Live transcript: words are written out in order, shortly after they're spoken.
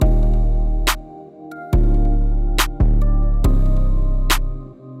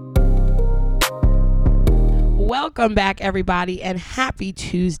Welcome back, everybody, and happy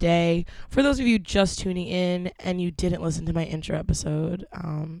Tuesday. For those of you just tuning in and you didn't listen to my intro episode,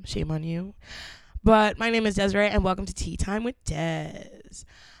 shame on you. But my name is Desiree, and welcome to Tea Time with Des.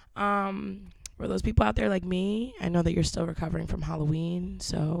 For those people out there like me, I know that you're still recovering from Halloween,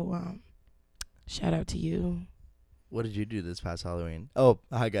 so shout out to you. What did you do this past Halloween? Oh,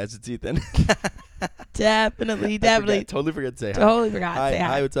 hi guys, it's Ethan. Definitely. Totally forgot to say hi. Totally forgot to say hi.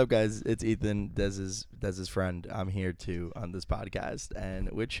 Hi, what's up, guys? It's Ethan, Dez's friend. I'm here too on this podcast, and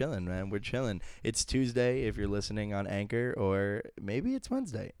we're chilling, man. We're chilling. It's Tuesday if you're listening on Anchor, or maybe it's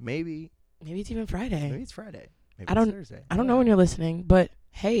Wednesday. Maybe it's even Friday. Maybe it's Friday. Maybe I don't. It's Thursday. I don't know when you're listening, but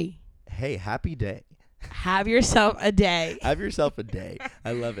hey. Hey, happy day. Have yourself a day. Have yourself a day.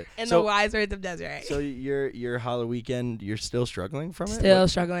 I love it. In the wise words of Desiree. So your Halloween weekend, you're still struggling from it? Still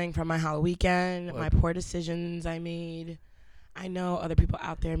struggling from my Halloween weekend, What? my poor decisions I made. I know other people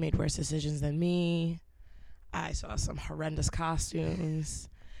out there made worse decisions than me. I saw some horrendous costumes.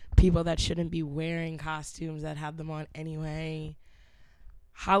 People that shouldn't be wearing costumes that had them on anyway.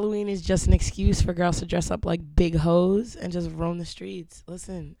 Halloween is just an excuse for girls to dress up like big hoes and just roam the streets.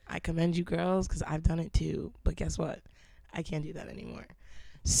 Listen, I commend you girls because I've done it too. But guess what? I can't do that anymore.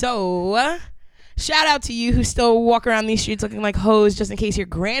 So, shout out to you who still walk around these streets looking like hoes just in case your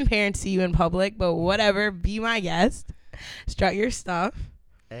grandparents see you in public. But whatever, be my guest. Strut your stuff.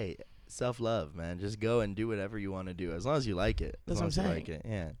 Hey, self-love, man. Just go and do whatever you want to do as long as you like it. That's what I'm saying.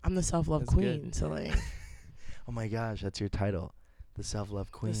 Yeah. I'm the self-love That's queen. good. So, like. Oh, my gosh. That's your title. The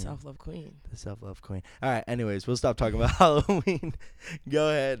self-love queen. The self-love queen. The self-love queen. All right. Anyways, we'll stop talking about Halloween. Go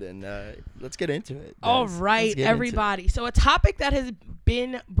ahead and let's get into it. All right, everybody. So a topic that has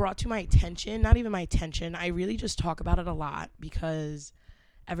been brought to my attention, not even my attention, I really just talk about it a lot because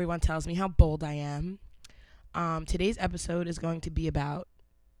everyone tells me how bold I am. Today's episode is going to be about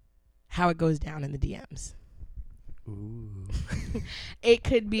how it goes down in the DMs. Ooh. It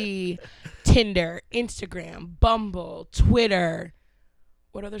could be Tinder, Instagram, Bumble, Twitter.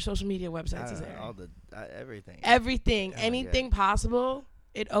 What other social media websites is there? All the everything. Everything, Oh my anything God. possible.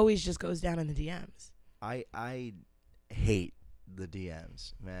 It always just goes down in the DMs. I hate the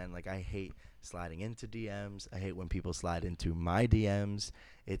DMs, man. Like, I hate sliding into DMs. I hate when people slide into my DMs.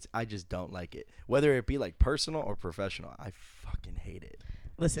 I just don't like it. Whether it be like personal or professional, I fucking hate it.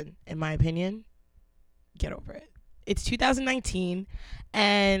 Listen, in my opinion, get over it. It's 2019,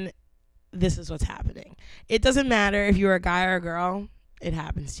 and this is what's happening. It doesn't matter if you're a guy or a girl. It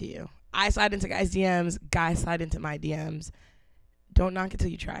happens to you. I slide into guys' DMs. Guys slide into my DMs. Don't knock it till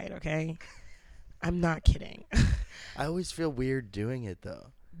you try it, okay? I'm not kidding. I always feel weird doing it,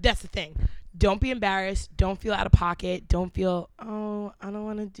 though. That's the thing. Don't be embarrassed. Don't feel out of pocket. Don't feel, oh, I don't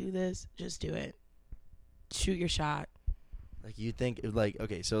want to do this. Just do it. Shoot your shot. Like, you think, like,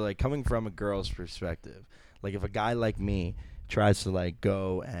 okay, so, like, coming from a girl's perspective, like, if a guy like me tries to, like,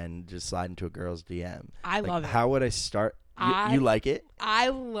 go and just slide into a girl's DM. I love it. How would I start? You like it? I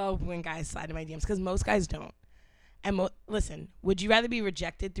love when guys slide in my DMs because most guys don't. And listen, would you rather be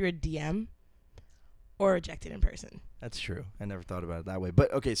rejected through a DM or rejected in person? That's true. I never thought about it that way.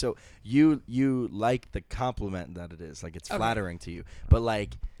 But, okay, so you like the compliment that it is. Like, it's flattering to you. But,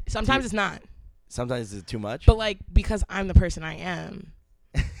 like. Sometimes it's not. Sometimes it's too much? But, like, because I'm the person I am,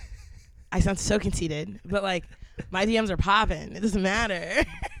 I sound so conceited. But, like, my DMs are popping. It doesn't matter.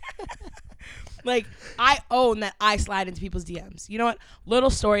 Like, I own that I slide into people's DMs. You know what?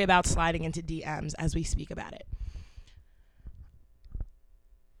 Little story about sliding into DMs as we speak about it.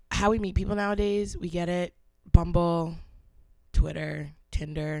 How we meet people nowadays, we get it. Bumble, Twitter,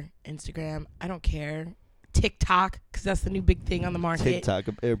 Tinder, Instagram. I don't care. TikTok, because that's the new big thing on the market. TikTok.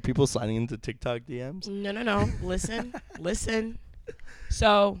 Are people sliding into TikTok DMs? No. Listen.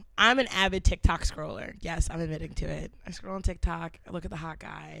 So I'm an avid TikTok scroller. Yes, I'm admitting to it. I scroll on TikTok. I look at the hot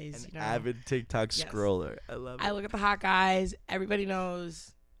guys. Avid TikTok scroller. I love it. I look at the hot guys. Everybody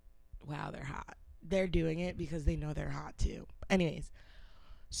knows, wow, they're hot. They're doing it because they know they're hot too. Anyways,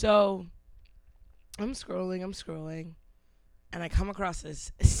 so I'm scrolling, and I come across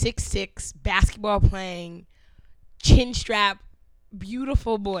this 6'6" basketball playing, chin strap,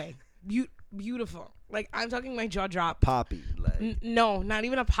 beautiful boy. Beautiful. Like, I'm talking my jaw dropped. Poppy. Like. No, not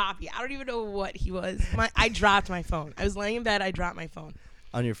even a poppy. I don't even know what he was. I dropped my phone. I was laying in bed. I dropped my phone.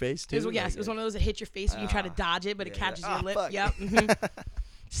 On your face, too? It was one of those that hit your face when you try to dodge it, but it catches your lip. Fuck. Yep. Mm-hmm.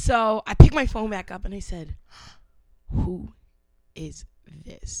 So I picked my phone back up, and I said, who is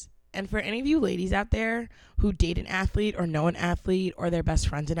this? And for any of you ladies out there who date an athlete or know an athlete or their best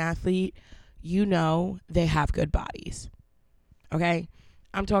friend's an athlete, you know they have good bodies. Okay?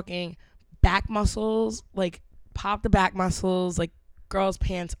 I'm talking back muscles, like pop the back muscles, like girls'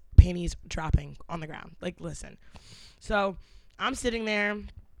 pants panties dropping on the ground. Like, listen. So I'm sitting there.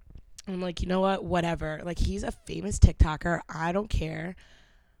 I'm like, you know what? Whatever. Like, he's a famous TikToker. I don't care.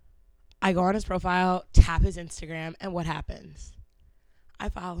 I go on his profile, tap his Instagram, and what happens? I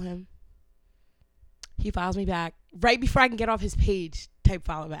follow him. He follows me back right before I can get off his page. Type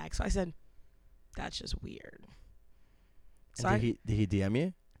follow back. So I said, that's just weird. So Did he DM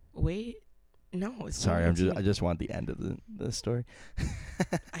you? wait. No, it's Sorry, not. I just want the end of the story.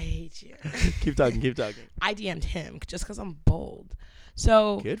 I hate you. Keep talking. I DM'd him just because I'm bold.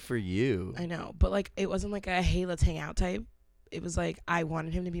 So Good for you. I know, but like it wasn't like a hey, let's hang out type. It was like I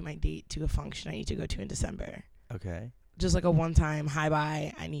wanted him to be my date to a function I need to go to in December. Okay. Just like a one time hi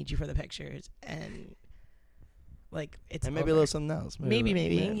bye. I need you for the pictures and like it's And maybe over. a little something else. Maybe,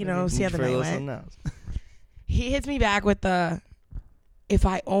 yeah, you know, see how the for a night little went. something else. He hits me back with the if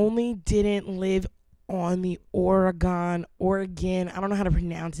I only didn't live on the Oregon, I don't know how to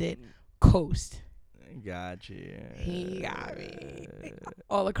pronounce it, coast. Got you. He got me.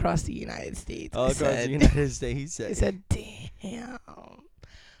 All across the United States. All I across said, the United States. He said, damn.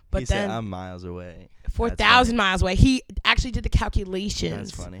 But he then said, I'm miles away. 4,000 miles away. He actually did the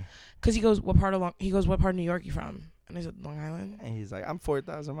calculations. That's funny. Because he goes, what part of New York you from? And I said, Long Island. And he's like, I'm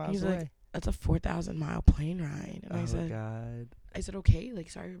 4,000 miles He's away. like, that's a 4,000 mile plane ride. And Oh, I God. said, okay, like,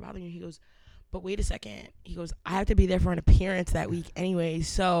 sorry for bothering you. He goes, but wait a second. He goes, I have to be there for an appearance that week anyway.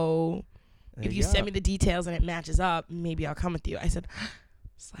 So There if you go. send me the details and it matches up, maybe I'll come with you. I said,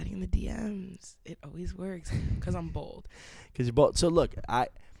 sliding in the DMs. It always works because I'm bold. Because you're both. So look,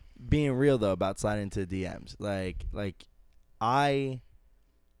 being real though about sliding into DMs, like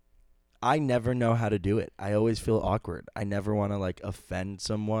I never know how to do it. I always feel awkward. I never want to like offend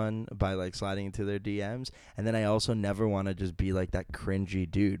someone by like sliding into their DMs, and then I also never want to just be like that cringy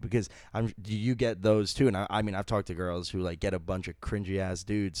dude because you get those too. And I mean I've talked to girls who like get a bunch of cringy ass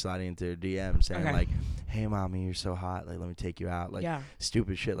dudes sliding into their DMs saying Okay. like, "Hey mommy, you're so hot. Like let me take you out." Like Yeah.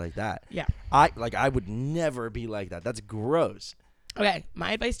 stupid shit like that. Yeah. I would never be like that. That's gross. Okay,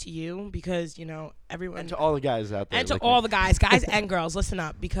 my advice to you, because, you know, everyone... And to all the guys out there. And to like all me. the guys and girls, listen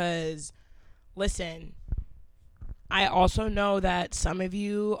up, because, listen, I also know that some of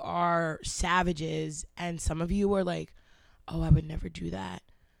you are savages, and some of you are like, oh, I would never do that.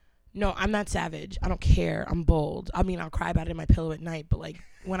 No, I'm not savage. I don't care. I'm bold. I mean, I'll cry about it in my pillow at night, but, like,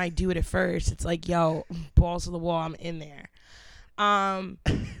 when I do it at first, it's like, yo, balls to the wall, I'm in there. Own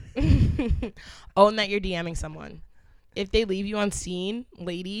that you're DMing someone. If they leave you unseen,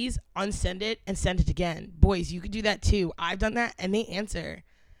 ladies, unsend it and send it again. Boys, you could do that too. I've done that and they answer.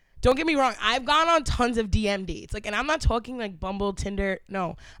 Don't get me wrong. I've gone on tons of DM dates. Like, and I'm not talking like Bumble, Tinder. No,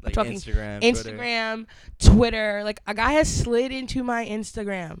 I'm Like talking Instagram, Twitter. Like, a guy has slid into my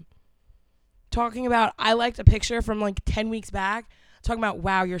Instagram talking about, I liked a picture from like 10 weeks back, talking about,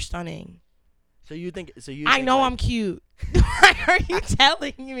 wow, you're stunning. So you think I know I'm cute. Why are you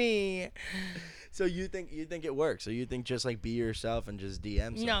telling me? So you think it works? So you think just like be yourself and just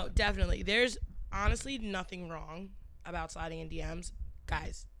DM someone? No, definitely. There's honestly nothing wrong about sliding in DMs.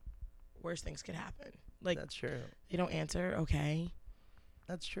 Guys, worst things could happen. Like, That's true. they don't answer, okay.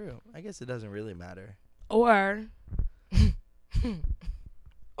 That's true. I guess it doesn't really matter. Or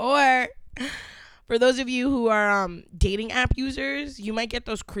for those of you who are dating app users, you might get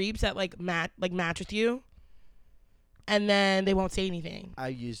those creeps that like match with you, and then they won't say anything. I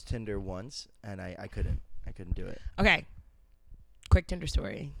used Tinder once and I couldn't do it. Okay, quick Tinder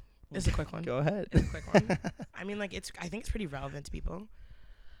story. This is a quick one. Go ahead. It's a quick one. I mean, like, I think it's pretty relevant to people.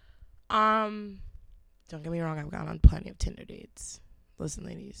 Don't get me wrong, I've gone on plenty of Tinder dates. Listen,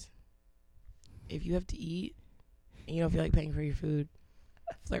 ladies, if you have to eat and you don't feel like paying for your food,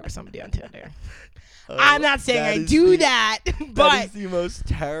 flirt with somebody on Tinder. I'm not saying I do that, That but is the most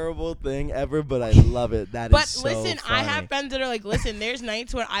terrible thing ever, but I love it. That is so listen, funny. I have friends that are like, listen, there's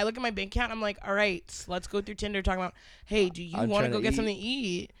nights when I look at my bank account, I'm like, all right, let's go through Tinder talking about, hey, do you I'm want to trying go to get eat. something to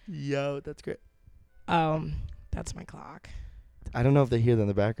eat? Yo, that's great. That's my clock. I don't know if they hear that in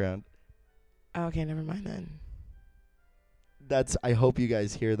the background. Okay, never mind then. I hope you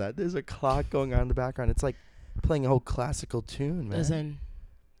guys hear that. There's a clock going on in the background. It's like playing a whole classical tune, man. Listen,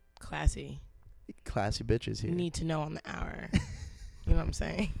 classy. Classy bitches here. You need to know on the hour. You know what I'm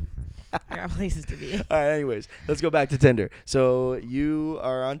saying? I got places to be. All right, anyways, let's go back to Tinder. So you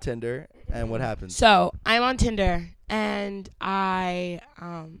are on Tinder, and what happens? So I'm on Tinder, and I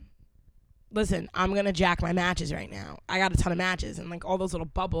listen. I'm gonna jack my matches right now. I got a ton of matches, and like all those little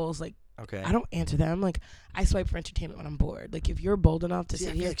bubbles, like Okay. I don't answer them. Like, I swipe for entertainment when I'm bored. Like, if you're bold enough to See, I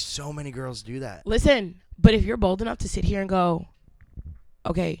sit feel here, like so many girls do that. listen. But if you're bold enough to sit here and go,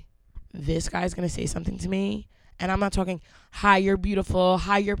 okay, this guy's gonna say something to me, And I'm not talking, hi, you're beautiful.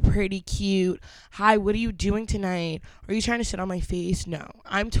 Hi, you're pretty cute. Hi, what are you doing tonight? Are you trying to sit on my face? No.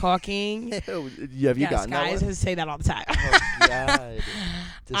 I'm talking. Have you Yes, gotten that guys one? say that all the time. Oh, God.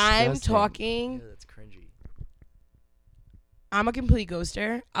 I'm Disgusting. talking. Yeah, that's cringy. I'm a complete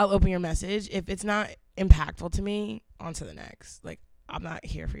ghoster. I'll open your message. If it's not impactful to me, on to the next. Like, I'm not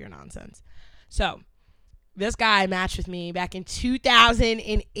here for your nonsense. So, this guy matched with me back in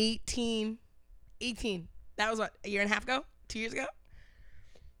 2018. That was what, a year and a half ago? 2 years ago?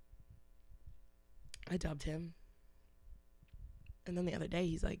 I dubbed him. And then the other day,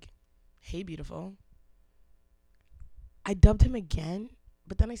 he's like, hey, beautiful. I dubbed him again,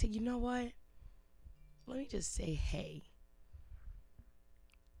 but then I said, you know what? Let me just say hey.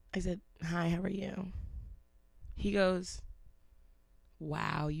 I said, hi, how are you? He goes,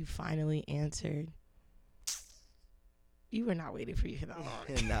 wow, you finally answered. You were not waiting for you for that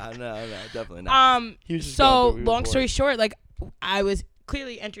long. No, definitely not. He was just going So through- he was long story bored. short, like I was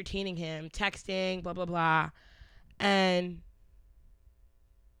clearly entertaining him, texting, blah blah blah, and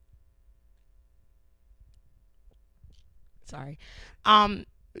sorry, You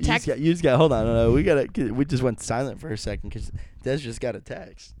text- just got. Hold on, no, we just went silent for a second because Des just got a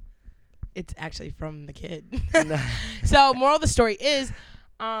text. it's actually from the kid. No. So moral of the story is,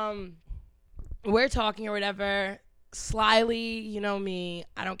 we're talking or whatever. Slyly, you know me,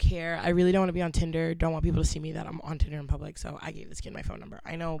 I don't care. I really don't want to be on Tinder. Don't want people to see me that I'm on Tinder in public. So I gave this kid my phone number.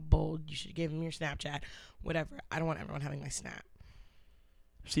 I know, bold. You should give him your Snapchat, whatever. I don't want everyone having my Snap.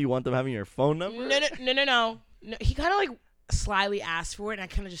 So you want them having your phone number? No. He kind of like slyly asked for it, and I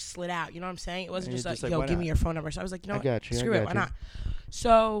kind of just slid out. You know what I'm saying? It wasn't And just you're like, just like, yo, why give not? me your phone number. So I was like, you know I what? got you. Screw I it. got Why you. not?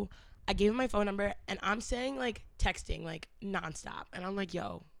 So I gave him my phone number, and I'm saying like texting like nonstop, and I'm like,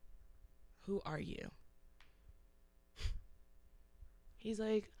 yo, who are you? He's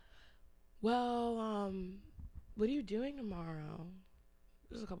like, well, what are you doing tomorrow?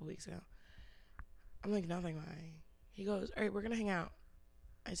 This was a couple weeks ago. I'm like, nothing, why? He goes, all right, we're going to hang out.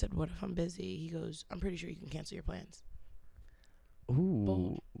 I said, what if I'm busy? He goes, I'm pretty sure you can cancel your plans. Ooh,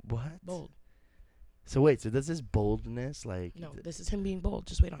 Bold. what? Bold. So wait, so does this boldness like? No, this is him being bold.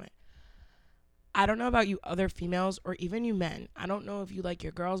 Just wait on it. I don't know about you other females or even you men. I don't know if you like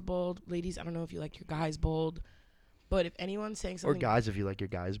your girls bold. Ladies, I don't know if you like your guys bold. But if anyone's saying Or something... guys, if you like your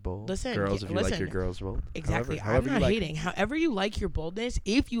guys bold. Listen, Girls, yeah, if you like listen. your girls bold. Exactly. However I'm you not like hating. However you like your boldness,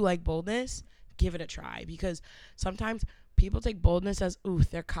 if you like boldness, give it a try. Because sometimes people take boldness as, ooh,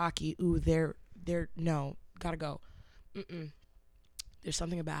 they're cocky. Ooh, they're no, gotta go. There's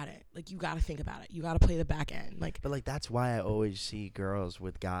something about it. Like, you gotta think about it. You gotta play the back end. Like, But like that's why I always see girls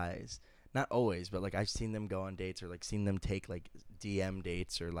with guys. Not always, but like I've seen them go on dates or like seen them take like DM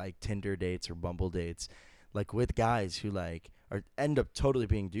dates or like Tinder dates or Bumble dates, like with guys who like or end up totally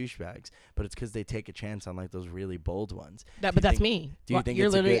being douchebags. But it's because they take a chance on like those really bold ones. that, Do but you that's think- me. Do you think you're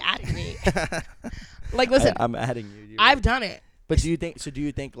it's a literally good- adding me? Like, listen, I'm adding you. You're I've right. done it. But do you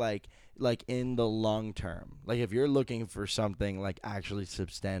think like in the long term, like if you're looking for something like actually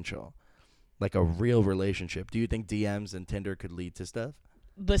substantial, like a real relationship, do you think DMs and Tinder could lead to stuff?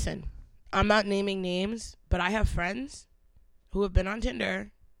 Listen, I'm not naming names, but I have friends who have been on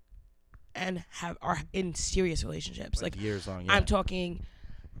Tinder and are in serious relationships. Like years long. Yeah. I'm talking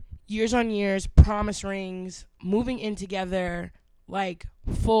years on years, promise rings, moving in together, like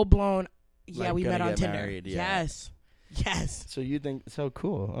full blown. Yeah, Like we gonna met on get Tinder. married, yeah. Yes. So you think so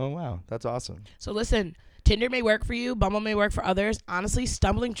cool? Oh wow, that's awesome. So listen, Tinder may work for you, Bumble may work for others. Honestly,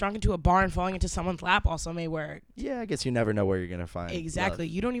 stumbling drunk into a bar and falling into someone's lap also may work. Yeah, I guess you never know where you're gonna find. Exactly.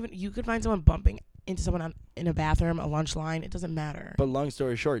 love. You could find someone bumping into someone in a bathroom, a lunch line. It doesn't matter. But long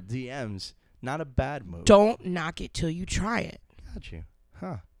story short, DMs not a bad move. Don't knock it till you try it. Got you,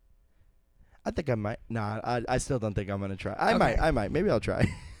 huh? I think I might. Nah, I still don't think I'm gonna try. I Okay. might. Maybe I'll try.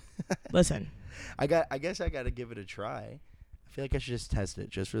 Listen, I guess I gotta give it a try. I feel like I should just test it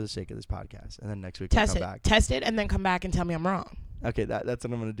just for the sake of this podcast, and then next week I'll test come it. back. Test it and then come back and tell me I'm wrong. Okay, that's what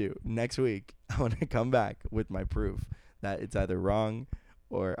I'm gonna do. Next week I want to come back with my proof that it's either wrong,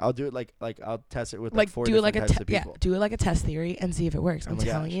 or I'll do it like I'll test it with like four do it different like a types of people. do it like a test theory and see if it works. Oh I'm my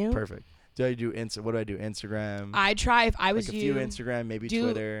telling gosh, you. perfect. Do I do What do I do? Instagram. I'd try if I was like a you. few Instagram, maybe do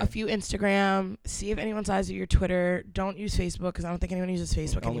Twitter. a few Instagram. See if anyone signs your Twitter. Don't use Facebook because I don't think anyone uses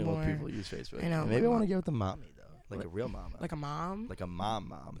Facebook Only anymore. old people use Facebook. I know, Maybe my I want mom- to get with a mommy though, like a real mama, Like a mom. like a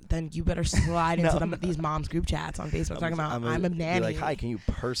mom. Then you better slide No, into no. these moms group chats on Facebook talking about I'm a be nanny. Like, hi, can you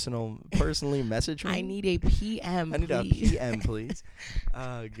personally message me? I need a PM. I need a please. PM, please.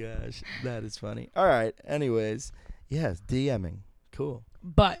 Oh gosh, that is funny. All right. Anyways, yes, DMing, cool.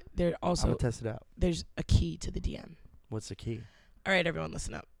 But there I'm also gonna test it out. there's a key to the DM. What's the key? All right, everyone,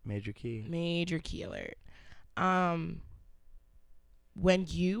 listen up. Major key. Major key alert. When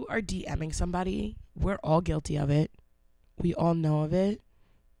you are DMing somebody, we're all guilty of it. We all know of it.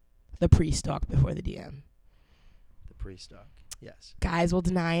 The pre-stalk before the DM. The pre-stalk. Yes. Guys will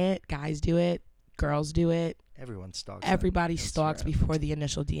deny it. Guys do it. Girls do it. Everyone stalks. Everybody stalks before the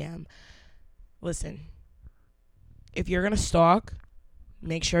initial DM. Listen, if you're gonna stalk,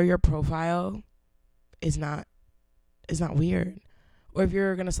 make sure your profile is not weird. Or if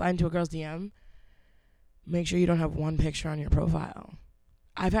you're gonna slide into a girl's DM, make sure you don't have one picture on your profile.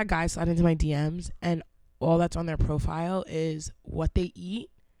 I've had guys slide into my DMs and all that's on their profile is what they eat,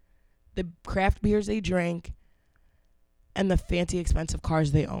 the craft beers they drink, and the fancy expensive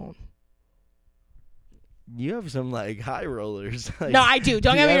cars they own. You have some like high rollers. Like, no, I do.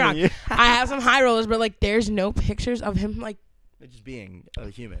 Don't get me wrong. You. I have some high rollers, but like there's no pictures of him like just being a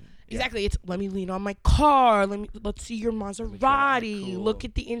human. Exactly. Yeah. It's let me lean on my car. Let's see your Maserati. Cool. Look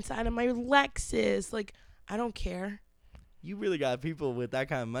at the inside of my Lexus. Like, I don't care. You really got people with that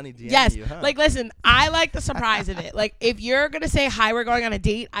kind of money DMing yes. you, huh? Like, listen, I like the surprise of it. Like, if you're going to say, hi, we're going on a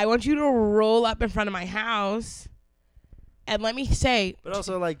date, I want you to roll up in front of my house and let me say. But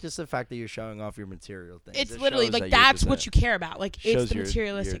also, like, just the fact that you're showing off your material things. It's literally, like, that's what you care about. Like, it's the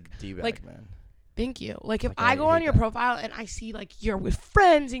materialistic. You're D-bag, like, man. Thank you. Like, if I go on your profile and I see, like, you're with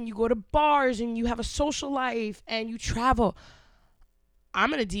friends and you go to bars and you have a social life and you travel,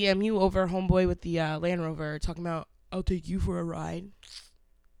 I'm going to DM you over homeboy with the Land Rover talking about, I'll take you for a ride.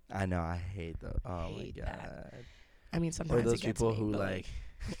 I know. I hate that. Oh, my God. That. I mean, sometimes or those it gets people me, who, like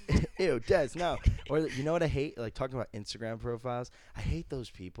ew, Des, no. Or you know what I hate? Like, talking about Instagram profiles. I hate those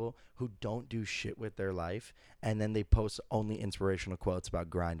people who don't do shit with their life and then they post only inspirational quotes about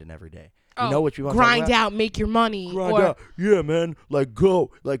grinding every day. You know what you want grind to talk about? out, make your money. Grind out. Yeah, man. Like,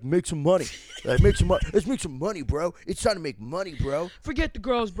 go. Like, make some money. Like, make some money. Let's make some money, bro. It's time to make money, bro. Forget the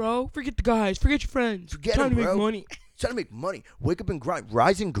girls, bro. Forget the guys. Forget your friends. Forget it's time them, to bro. make money. It's time to make money. Wake up and grind.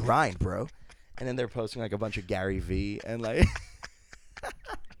 Rise and grind, bro. And then they're posting, like, a bunch of Gary V and, like...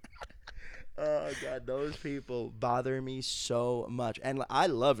 Oh, God, those people bother me so much. And I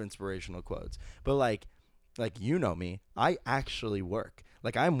love inspirational quotes. But, like, you know me. I actually work.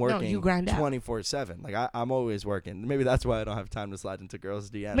 Like, I'm working 24/7. Like, I'm always working. Maybe that's why I don't have time to slide into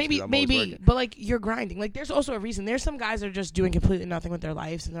girls' DMs. Maybe. But, like, you're grinding. Like, there's also a reason. There's some guys that are just doing completely nothing with their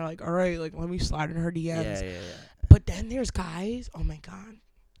lives. And they're like, all right, like, let me slide in her DMs. Yeah. But then there's guys. Oh, my God.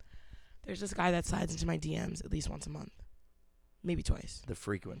 There's this guy that slides into my DMs at least once a month. Maybe twice. The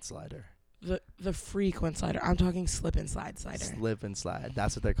frequent slider. The frequent slider. I'm talking slip and slide slider. Slip and slide.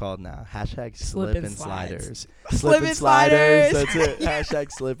 That's what they're called now. Hashtag slip and sliders. Slip and sliders. That's it.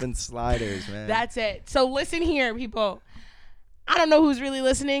 Hashtag slip and sliders, man. That's it. So listen here, people. I don't know who's really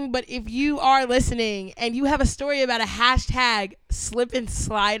listening, but if you are listening and you have a story about a hashtag slip and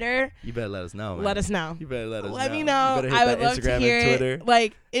slider, you better let us know, man. Let us know. You better let us know. Let me know. You better hit I would that love Instagram to hear and Twitter. it.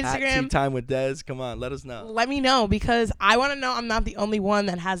 Like Instagram. Time with Des. Come on, let us know. Let me know because I want to know I'm not the only one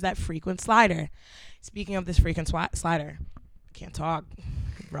that has that frequent slider. Speaking of this frequent slider, can't talk.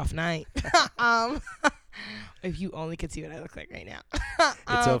 Rough night. If you only could see what I look like right now.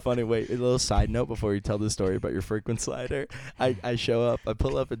 It's so funny. Wait, a little side note before you tell the story about your frequent slider. I show up. I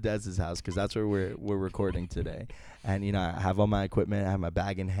pull up at Dez's house because that's where we're recording today. And, you know, I have all my equipment. I have my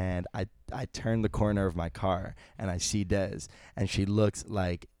bag in hand. I turn the corner of my car, and I see Dez. And she looks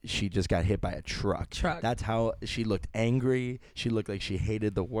like she just got hit by a truck. That's how she looked angry. She looked like she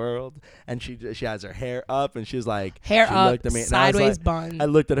hated the world. And she has her hair up, and she was like... Hair she up, looked at me, sideways bun. I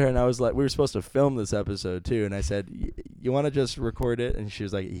looked at her, and I was like... We were supposed to film this episode, too. And I said, you want to just record it? And she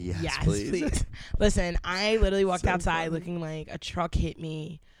was like, yes please. Listen, I literally walked outside funny. Looking like a truck hit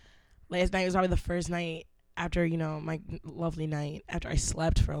me. Last night was probably the first night after, you know, my lovely night, after I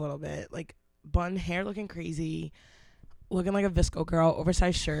slept for a little bit. Like, bun, hair looking crazy, looking like a Visco girl,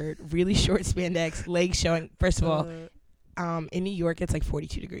 oversized shirt, really short spandex, legs showing. First of all, in New York, it's like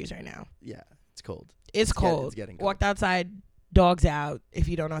 42 degrees right now. Yeah, it's cold. It's cold. It's getting cold. Walked outside, dogs out. If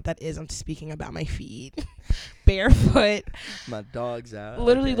you don't know what that is, I'm speaking about my feet. Barefoot. My dog's out.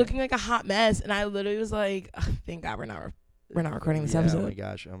 Literally looking like a hot mess. And I literally was like, thank God we're not recording this episode. Oh my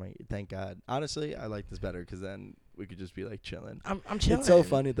gosh. Thank God. Honestly, I like this better because then we could just be like chilling. I'm chilling. It's so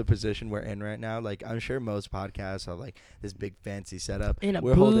funny the position we're in right now. Like, I'm sure most podcasts have like this big fancy setup.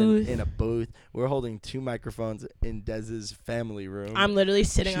 We're holding in a booth. We're holding 2 microphones in Dez's family room. I'm literally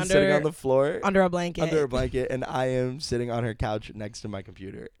sitting on the floor under a blanket, and I am sitting on her couch next to my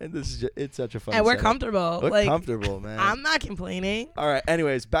computer. And this is it's such a fun. And we're setup. comfortable. We're comfortable, man. I'm not complaining. All right.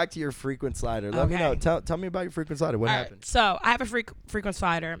 Anyways, back to your frequent slider. Let me know. Tell me about your frequent slider. What happened? Right, so I have a frequent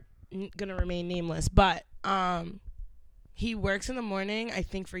slider. Gonna remain nameless, but he works in the morning, I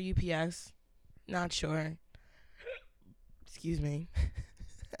think, for UPS. Not sure. Excuse me.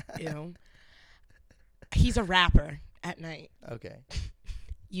 Ew. He's a rapper at night. Okay.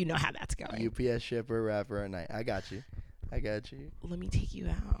 You know how that's going. UPS shipper, rapper at night. I got you. Let me take you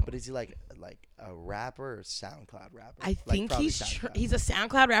out. But is he like a rapper or SoundCloud rapper? I think he's a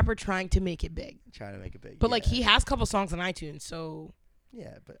SoundCloud rapper trying to make it big. Trying to make it big. But like he has a couple songs on iTunes, so.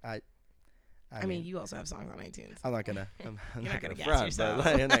 Yeah, but I mean, you also have songs on iTunes. I'm not gonna. I'm You're not gonna gas front, yourself.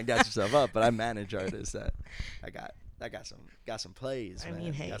 But, you're not gas yourself up. But I manage artists that I got some plays. I man.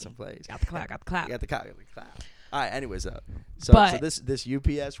 mean, hey, got some plays. Got the clap. Got the clap. All right. Anyways, so But- this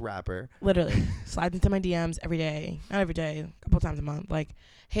UPS rapper Literally slides into my DMs every day. Not every day, a couple times a month. Like,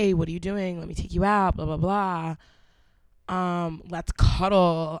 hey, what are you doing? Let me take you out. Blah blah blah. Let's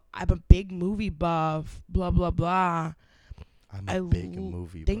cuddle. I'm a big movie buff. Blah blah blah. I'm a big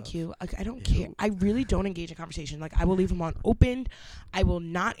movie. Thank buff. you. I don't care. I really don't engage in conversation. Like, I will leave him on open. I will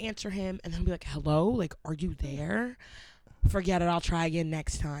not answer him, and then be like, "Hello, like, are you there?" Forget it. I'll try again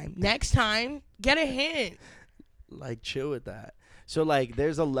next time. Next time, get a hint. Like, chill with that. So like,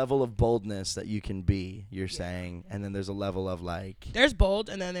 there's a level of boldness that you can be. You're saying, and then there's a level of like. There's bold,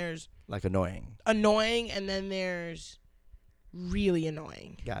 and then there's like annoying. Annoying, and then there's really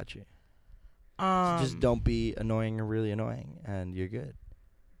annoying. Got you. So just don't be annoying or really annoying, and you're good.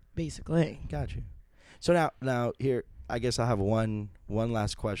 Basically. Got you. So now here, I guess I have one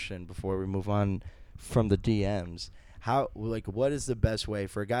last question before we move on from the DMs. What is the best way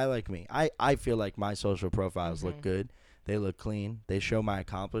for a guy like me? I feel like my social profiles look good. They look clean. They show my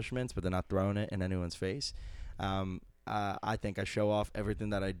accomplishments, but they're not throwing it in anyone's face. I think I show off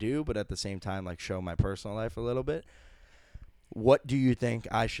everything that I do, but at the same time, like, show my personal life a little bit. What do you think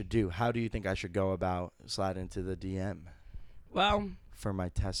I should do? How do you think I should go about sliding into the DM? Well, for my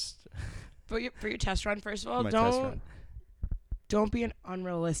test. For your test run, first of all, don't be an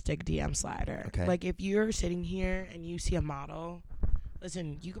unrealistic DM slider. Okay. Like, if you're sitting here and you see a model,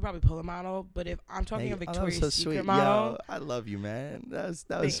 listen, you could probably pull a model, but if I'm talking a Victoria's Secret model. Yo, I love you, man. That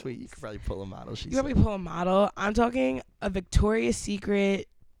was sweet. You could probably pull a model. You could probably pull a model. I'm talking a Victoria's Secret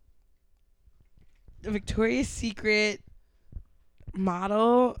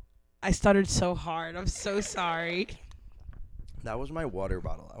model. I stuttered so hard. I'm so sorry. That was my water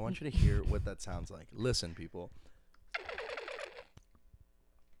bottle. I want you to hear what that sounds like. Listen, people.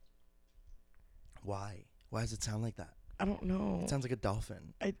 Why? Why does it sound like that? I don't know. It sounds like a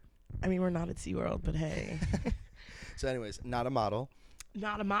dolphin. I mean, we're not at SeaWorld, but hey. So anyways, not a model.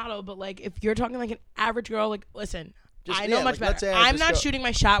 Not a model, but like, if you're talking like an average girl, like, listen, I know much better. I'm not shooting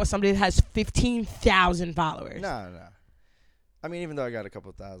my shot with somebody that has 15,000 followers. No. I mean, even though I got a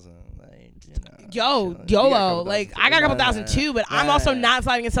couple thousand, like, YOLO. Like, I got a couple thousand too, but I'm also not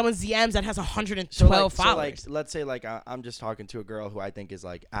sliding in someone's DMs that has 112 followers. So, let's say, like, I'm just talking to a girl who I think is,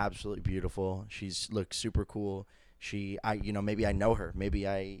 like, absolutely beautiful. She's looks super cool. Maybe I know her. Maybe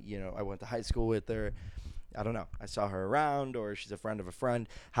I went to high school with her. I don't know. I saw her around, or she's a friend of a friend.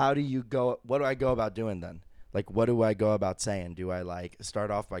 What do I go about doing then? Like, what do I go about saying? Do I, like,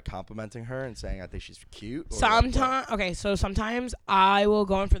 start off by complimenting her and saying I think she's cute? Sometimes I will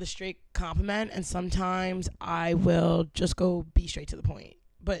go in for the straight compliment, and sometimes I will just go be straight to the point.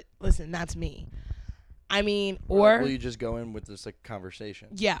 But listen, that's me. I mean, or will you just go in with this, like, conversation?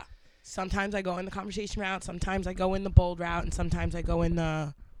 Yeah. Sometimes I go in the conversation route. Sometimes I go in the bold route, and sometimes I go in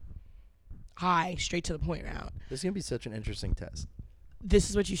the straight to the point route. This is gonna be such an interesting test. This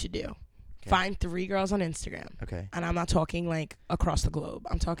is what you should do. Okay. Find 3 girls on Instagram. Okay. And I'm not talking like across the globe.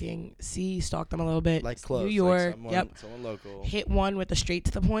 I'm talking stalk them a little bit. Like close. New York. Like someone local. Hit one with a straight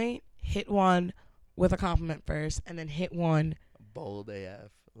to the point. Hit one with a compliment first, and then hit one bold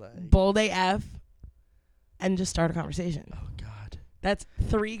AF. Bold AF, and just start a conversation. Oh God. That's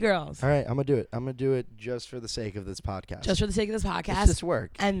 3 girls. All right, I'm gonna do it. I'm gonna do it just for the sake of this podcast. Just for the sake of this podcast. Let's just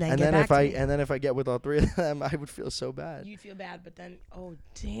work. And then if I get with all 3 of them, I would feel so bad. You'd feel bad, but then, oh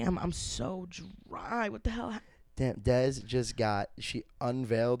damn, I'm so dry. What the hell? Damn, she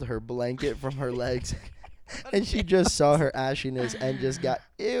unveiled her blanket from her legs, and she just saw her ashiness and just got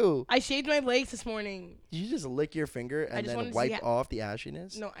ew. I shaved my legs this morning. Did you just lick your finger and then wipe off the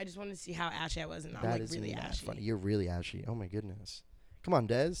ashiness? No, I just wanted to see how ashy I was, and I'm like really ashy. Funny. You're really ashy. Oh my goodness. Come on,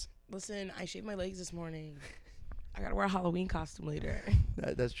 Des. Listen, I shaved my legs this morning. I gotta wear a Halloween costume later.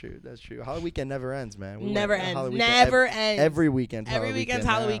 That's true. Halloween weekend never ends, man. Never ends. Every weekend. Every weekend's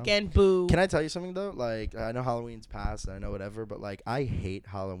Halloween weekend. Boo. Can I tell you something though? Like, I know Halloween's past. I know whatever, but like, I hate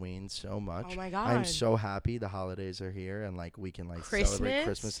Halloween so much. Oh my God. I'm so happy the holidays are here and like we can like celebrate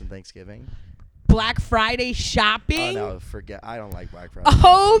Christmas and Thanksgiving. Black Friday shopping. Oh no, forget. I don't like Black Friday.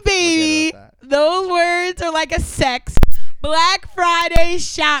 Oh baby, those words are like a sex Black Friday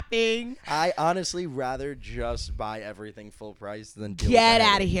shopping. I honestly rather just buy everything full price than deal with Get the out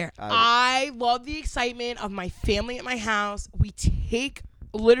of headache. here. I love the excitement of my family at my house. We take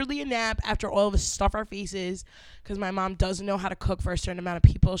literally a nap after all of us stuff our faces because my mom doesn't know how to cook for a certain amount of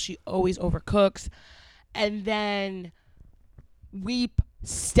people. She always overcooks. And then we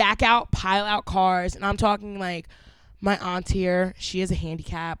stack out, pile out cars. And I'm talking like my aunt here, she has a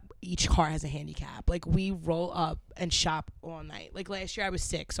handicap. Each car has a handicap. Like, we roll up and shop all night. Like, last year I was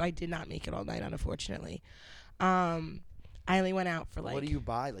sick, so I did not make it all night, unfortunately. I only went out for, like... What do you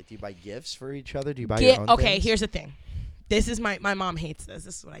buy? Like, do you buy gifts for each other? Do you buy your own Okay, things? here's the thing. This is my mom hates this.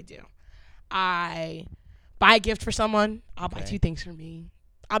 This is what I do. I buy a gift for someone. I'll buy 2 things for me.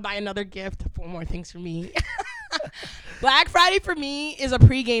 I'll buy another gift, 4 more things for me. Black Friday for me is a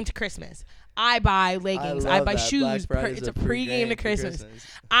pregame to Christmas. I buy leggings. I buy shoes. It's a pregame to Christmas.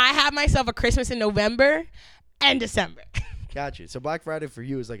 I have myself a Christmas in November and December. Got you. So Black Friday for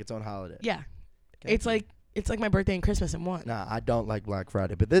you is like its own holiday. Yeah. It's like my birthday and Christmas in one. Nah, I don't like Black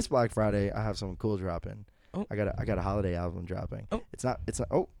Friday, but this Black Friday I have something cool dropping. Oh. I got a holiday album dropping. Oh. It's not it's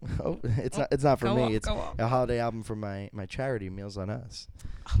not for me. It's go off. a holiday album for my charity, Meals on Us.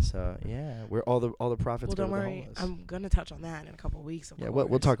 So yeah, where all the profits Well, go don't to the worry. homeless. I'm gonna touch on that in a couple of weeks. Yeah,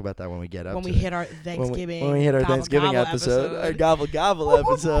 we'll talk about that when we get up. When to we it. hit our Thanksgiving. When we hit our gobble, Thanksgiving gobble episode, our gobble gobble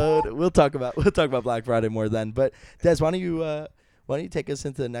episode, we'll talk about Black Friday more then. But Des, why don't you take us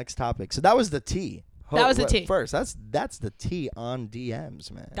into the next topic? So that was the T. That was the T. First, that's the T on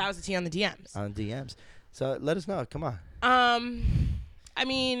DMs, man. That was the T on the DMs. On DMs. So let us know. Come on. I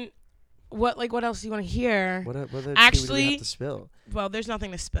mean, what else do you want to hear? What other Actually, tea would we have to spill? Well, there's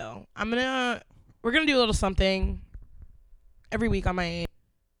nothing to spill. We're gonna do a little something every week on my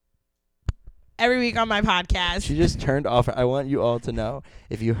podcast. She just turned off. I want you all to know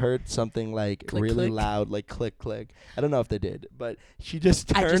if you heard something like Click, really click. loud, like click click. I don't know if they did, but she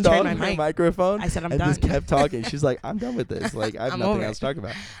just I turned just on turned my her mic. microphone I said I'm and done. just kept talking. She's like, I'm done with this. Like I have I'm nothing over else to talk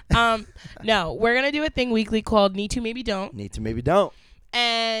about. No, we're gonna do a thing weekly called Need to Maybe Don't, Need to maybe don't.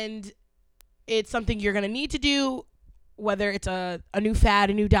 and it's something you're gonna need to do. Whether it's a new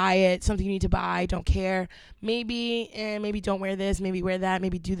fad, a new diet, something you need to buy, don't care. Maybe don't wear this, maybe wear that,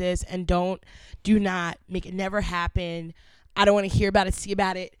 maybe do this, and do not make it never happen. I don't want to hear about it, see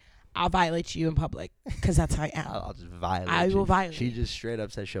about it. I'll violate you in public because that's how I am. I'll just violate you. I will violate She you. just straight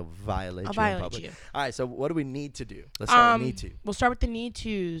up said she'll violate I'll you in violate public. you. All right, so what do we need to do? Let's start with need to. We'll start with the need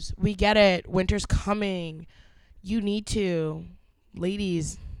tos. We get it. Winter's coming. You need to.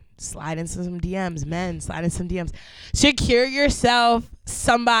 Ladies, slide into some DMs. Men, slide in some DMs. Secure yourself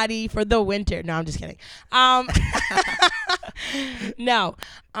somebody for the winter. No, I'm just kidding. No.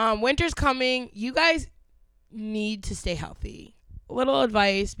 Winter's coming. You guys need to stay healthy. Little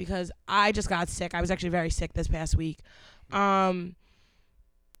advice, because I just got sick. I was actually very sick this past week.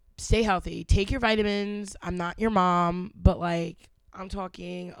 Stay healthy. Take your vitamins. I'm not your mom, but like I'm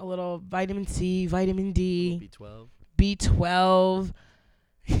talking a little vitamin C, vitamin D, B12. B12.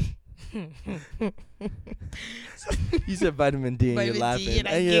 You said vitamin D and Vitamin you're D laughing. and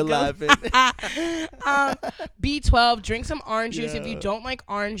I And you're giggled. laughing. B12. Drink some orange juice. If you Yeah. don't like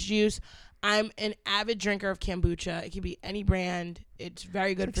orange juice, I'm an avid drinker of kombucha. It can be any brand. It's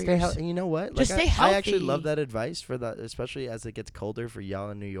very good for Stay you. healthy. You know what? Just stay I actually healthy. love that advice for that, especially as it gets colder for y'all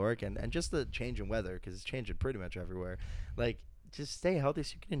in New York, and just the change in weather, because it's changing pretty much everywhere. Like, just stay healthy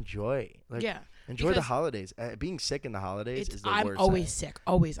so you can enjoy. Like, Yeah. enjoy the because holidays. Being sick in the holidays is the I'm worst. always thing. sick.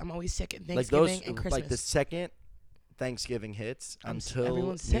 Always. I'm always sick at Like Thanksgiving those, and Christmas. like the second Thanksgiving hits until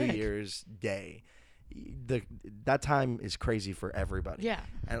everyone's New sick. Year's Day. That time is crazy for everybody. Yeah.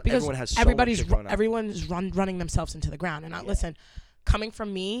 And Because everyone has so much shit going on. everyone's running themselves into the ground. And Yeah. listen, coming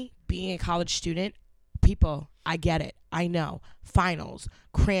from me, being a college student, people, I get it. I know. Finals,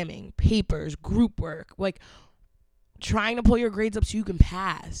 cramming, papers, group work, like trying to pull your grades up so you can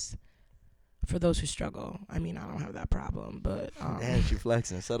pass. For those who struggle, I mean, I don't have that problem, but Damn, she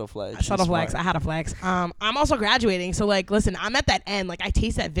flexing. Subtle flex. subtle She's flex. smart. I had a flex. I'm also graduating, so like, listen, I'm at that end. Like, I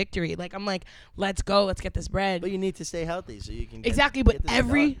taste that victory. Like, I'm like, let's go, let's get this bread. But you need to stay healthy so you can Exactly, get but this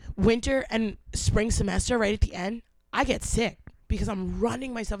every done. winter and spring semester, right at the end, I get sick because I'm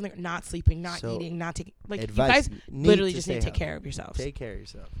running myself, not sleeping, not So, eating, not taking. Like, advice, you guys need literally to just stay need to take healthy. care of yourselves. Take care of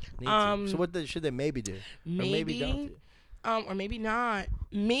yourself. Need Um, to. So what should they maybe do? Or maybe don't do? Or maybe not.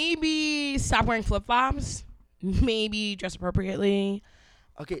 Maybe stop wearing flip flops. Maybe dress appropriately.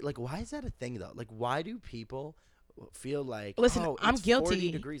 Okay, like why is that a thing though? Like why do people feel like Listen, oh, I'm it's guilty.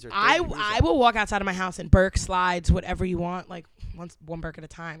 40 degrees or 30 I degrees I out. will walk outside of my house in Burke slides, whatever you want, like one Burke at a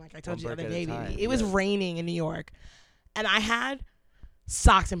time. Like I told One you the Burke other at a day, time, baby. It was yeah. raining in New York, and I had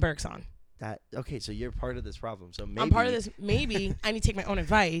socks and Burks on. Okay, so you're part of this problem. So maybe I'm part of this. Maybe I need to take my own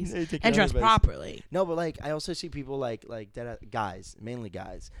advice You take and your own dress advice. properly. No, but like I also see people like guys, mainly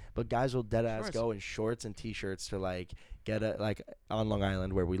guys, but guys will dead ass Shorts. go in shorts and t-shirts to like get a like on Long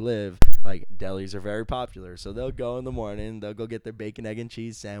Island where we live. Like delis are very popular, so they'll go in the morning. They'll go get their bacon, egg, and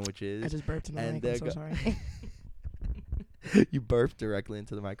cheese sandwiches. I just burped in the And mic. I'm they're so sorry. You burp directly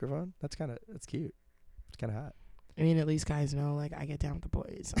into the microphone. That's cute. It's kind of hot. I mean, at least guys know, like, I get down with the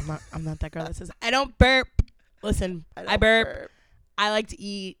boys. I'm not that girl that says I don't burp. Listen, I burp. I like to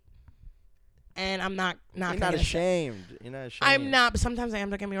eat, and I'm not You're gonna not get ashamed. You're not ashamed. I'm not, but sometimes I am.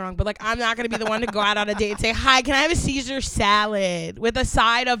 Don't get me wrong, but like, I'm not gonna be the one to go out on a date and say, "Hi, can I have a Caesar salad with a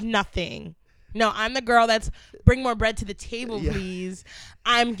side of nothing?" No, I'm the girl that's bring more bread to the table, Yeah. please.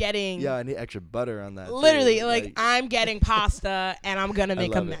 I'm getting Yeah, I need extra butter on that. too. literally like I'm getting pasta, and I'm gonna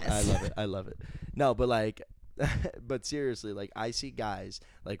make a I love mess. it. I love it. I love it. No, but like, but seriously, like I see guys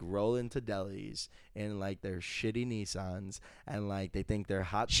like roll into delis in like their shitty Nissans and like they think they're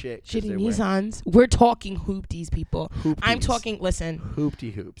hot shit. 'Cause Shitty they're wearing Nissans. We're talking hoopties, people. I'm hoopties. talking. Listen,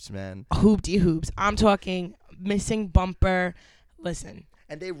 Hoopty hoops, man. hoopty hoops. I'm talking missing bumper. Listen,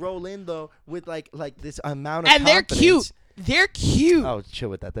 And they roll in though with like this amount of and they're confidence. cute. They're cute. Oh, chill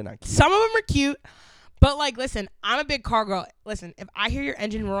with that. They're not cute. Some of them are cute, but like, listen, I'm a big car girl. Listen, if I hear your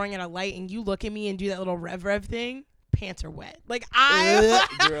engine roaring at a light and you look at me and do that little rev thing, pants are wet. Like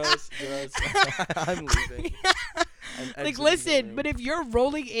gross. I'm leaving. I'm like, exiting the listen, room. but if you're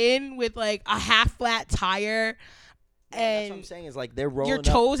rolling in with like a half flat tire Yeah, that's what I'm and saying is like they're rolling your up.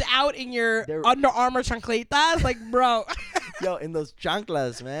 toes out in your They're- Under Armour chancletas, like, bro. Yo, in those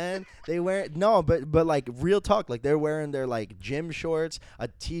chanclas, man. They wear but like real talk, like they're wearing their like gym shorts, a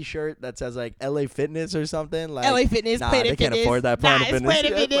t-shirt that says like LA Fitness or something. Like LA Fitness, nah, Planet they can't Fitness. afford that. Nah, Planet it's Fitness.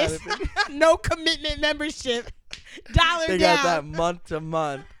 Planet Yeah, Fitness. Planet Fitness. No commitment membership. Dollar They down. got that month to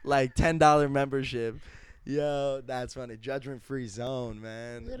month, like $10 membership. Yo, that's funny. Judgment-free zone,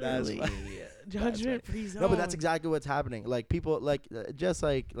 man. Literally. That's funny. Judgment free zone. No, but that's exactly what's happening. Like people, like just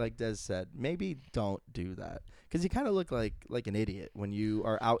like Des said, maybe don't do that because you kind of look like an idiot when you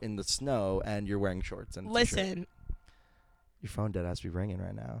are out in the snow and you're wearing shorts and a t-shirt. Listen, Your phone dead has to be ringing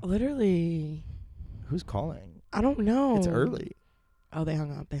right now. literally, Who's calling? I don't know. It's early. Oh, they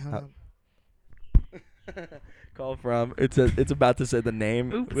hung up. They hung Oh. up. Call from. It's about to say the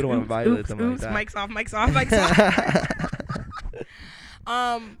name. Oops, we don't want to violate something oops. like Mic's off. Mic's off. Mic's off. that. No,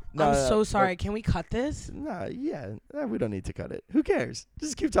 I'm no, so no. sorry. Can we cut this? Nah, yeah, we don't need to cut it. Who cares?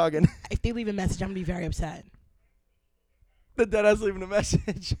 Just keep talking. If they leave a message, I'm gonna be very upset. The dead ass leaving a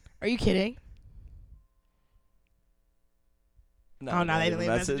message. Are you kidding? No, Oh no, they leave didn't leave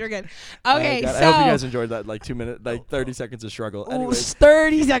a message. You're good. Oh, Okay, God. so I hope you guys enjoyed that. Like 2 minutes, like 30 seconds of struggle. ooh, Anyways,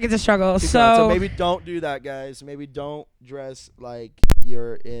 30 seconds of struggle. keep going. So maybe don't do that, guys. Maybe don't dress like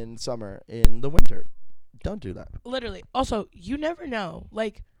you're in summer in the winter. Don't do that. literally, also, you never know.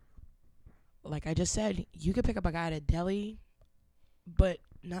 Like I just said, you could pick up a guy at a deli, but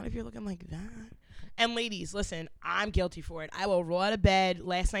not if you're looking like that. And ladies, listen, I'm guilty for it. I will roll out of bed,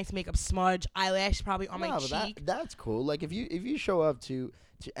 last night's makeup smudge, eyelash probably on my Nah, but cheek. that's cool. Like if you show up to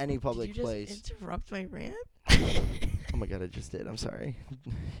any public Did you place. just interrupt my rant? Oh my god, I just did. I'm sorry.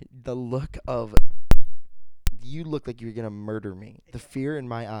 The look of you look like you're gonna murder me. The fear in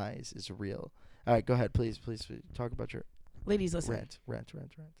my eyes is real. All right, go ahead, please talk about your Ladies, listen. rant.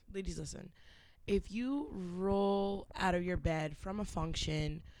 Ladies, listen. If you roll out of your bed from a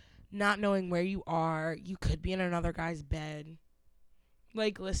function, not knowing where you are, you could be in another guy's bed.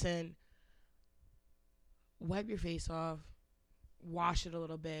 Like, listen, wipe your face off, wash it a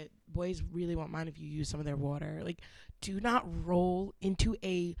little bit. Boys really won't mind if you use some of their water. Like, do not roll into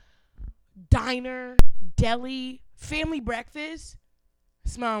a diner, deli, family breakfast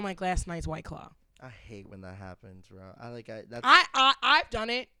smelling like last night's White Claw. I hate when that happens, bro. That's I've done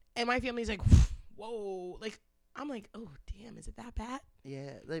it, and my family's like, whoa. Like, I'm like, oh, damn, is it that bad?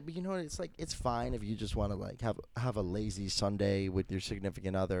 yeah. Like, but you know what? It's like it's fine if you just want to like have a lazy Sunday with your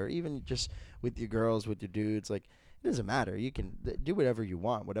significant other, or even just with your girls, with your dudes. Like, it doesn't matter. You can do whatever you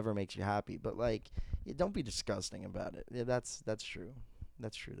want, whatever makes you happy. But like, don't be disgusting about it. Yeah, that's true.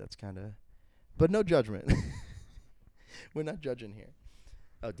 That's true. That's kind of, but no judgment. We're not judging here.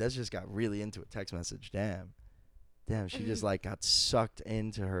 Oh, Des just got really into a text message. Damn, she just like got sucked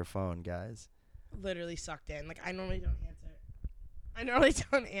into her phone, guys. Literally sucked in. Like, I normally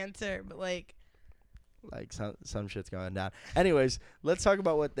don't answer, but like, Like some shit's going down. Anyways, let's talk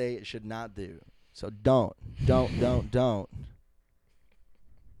about what they should not do. So don't.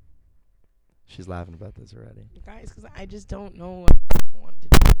 She's laughing about this already. guys, because I just don't know what I want to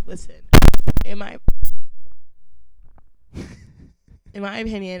do. Listen, am I? in my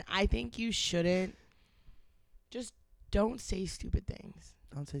opinion, I think you shouldn't. Just don't say stupid things.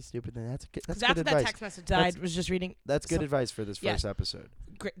 Don't say stupid things. That's good. 'Cause That's good after that advice. text message that I was just reading, That's good so- advice for this yeah. first episode.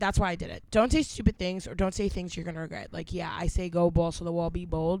 great, that's why I did it. Don't say stupid things or don't say things you're gonna regret. Like, yeah, I say go balls to the wall, be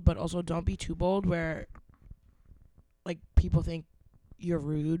bold, but also don't be too bold where, like, people think you're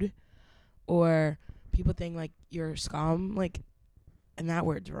rude or people think like you're scum. Like, and that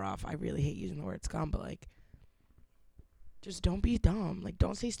word's rough. I really hate using the word scum, but like, just don't be dumb. Like,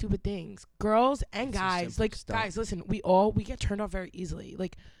 don't say stupid things. Girls and It's so guys, simple, like, just don't. guys, listen, we get turned off very easily.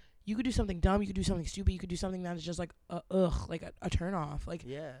 Like, you could do something dumb, you could do something stupid, you could do something that is just like like a turn off. Like,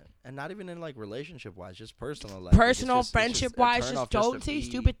 Yeah, and not even in like relationship wise, just personal life. Like, personal, it's just a friendship wise, turn just off don't to say be-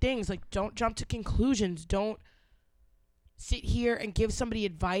 stupid things. Like, don't jump to conclusions. Don't sit here and give somebody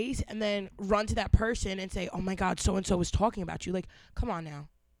advice and then run to that person and say, oh my God, so and so was talking about you. Like, come on now.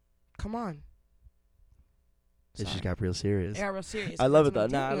 Come on. It just Sorry. got real serious. Yeah, real serious. I love it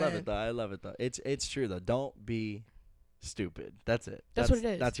That's though. what I'm I love doing. it though. I love it though. It's true though. Don't be stupid. That's it. That's what it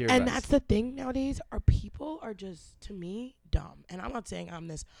is. That's your and advice. that's the thing nowadays. Our people are just, to me, dumb. And I'm not saying I'm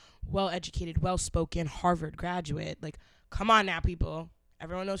this well-educated, well-spoken Harvard graduate. Like, come on now, people.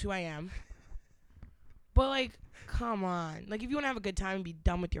 Everyone knows who I am. But, like, come on. Like, if you want to have a good time and be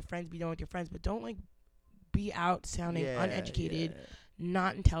done with your friends, be done with your friends. But don't, like, be out sounding Yeah, uneducated, yeah.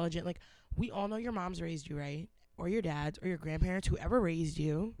 not intelligent. Like, we all know your moms raised you, right? Or your dads or your grandparents, whoever raised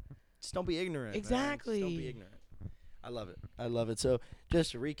you. Just don't be ignorant. man. Just Exactly. don't be ignorant. I love it. I love it. So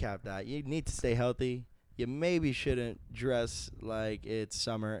just to recap that, you need to stay healthy. You maybe shouldn't dress like it's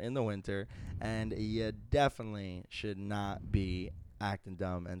summer in the winter, and you definitely should not be acting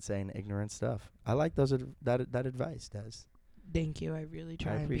dumb and saying ignorant stuff. I like that advice, Des. Thank you. I really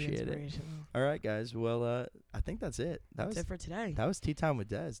try and be appreciate it. inspirational. All right, guys. Well, I think that's it. That's it for today. That was Tea Time with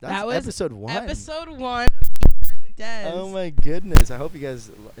Des. That was episode 1. Episode 1 of Tea Time with Des. Oh my goodness! I hope you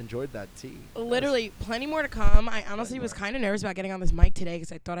guys enjoyed that tea. Literally, plenty more to come. I honestly was more. kind of nervous about getting on this mic today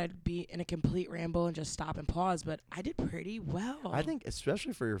because I thought I'd be in a complete ramble and just stop and pause, but I did pretty well. I think,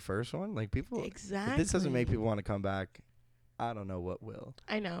 especially for your first one, like people, exactly. if this doesn't make people want to come back, I don't know what will.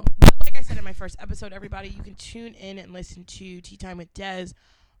 I know. But like I said in my first episode, everybody, you can tune in and listen to Tea Time with Des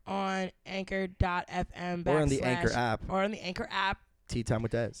on anchor.fm Or on the Anchor app. Or on the Anchor app, Tea Time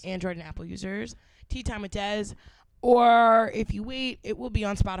with Des. Android and Apple users. Tea Time with Des. Or if you wait, it will be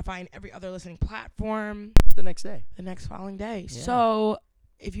on Spotify and every other listening platform The next day. the next following day. Yeah. So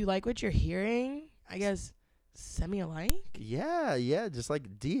if you like what you're hearing, I guess send me a like. Yeah. Just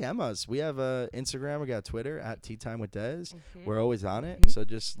like DM us. We have Instagram. We got Twitter at Tea Time with Des. Mhm. We're always on it. Mhm. So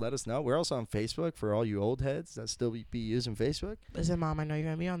just let us know. We're also on Facebook for all you old heads that still be using Facebook. Listen, Mom, I know you're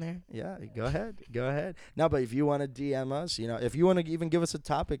going to be on there. Yeah, go ahead. Go ahead. No, but if you want to DM us, if you want to even give us a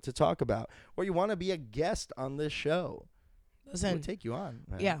topic to talk about, or you want to be a guest on this show, Listen, we'll take you on.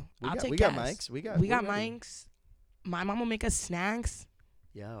 Man. yeah, we I'll got, take we got guests. mics. we we're got ready. mics. My mom will make us snacks.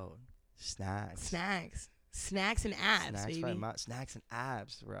 Yo, snacks. Snacks and abs, Snacks, baby. snacks and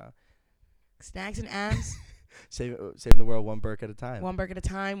abs, bro. Snacks and abs. Saving the world one burk at a time. One burger at a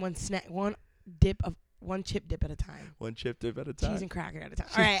time. One chip dip at a time. One chip dip at a time. Cheese and cracker at a time.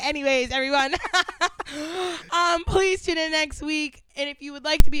 All right. Anyways, everyone, please tune in next week. And if you would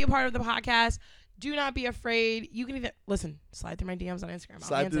like to be a part of the podcast, do not be afraid. You can even slide through my DMs on Instagram. I'll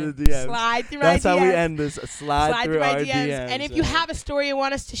Slide answer. through the DMs. Slide through That's my DMs. how we end this. Slide through my our DMs. And if you have a story and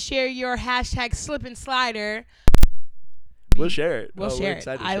want us to share your hashtag slip and slider, we'll share it. We'll we're share it.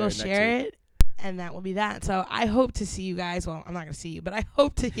 excited to I will next share week. it. And that will be that. So I hope to see you guys. Well, I'm not going to see you, but I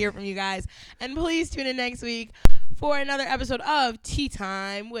hope to hear from you guys. And please tune in next week for another episode of Tea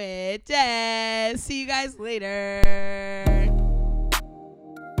Time with Des. See you guys later.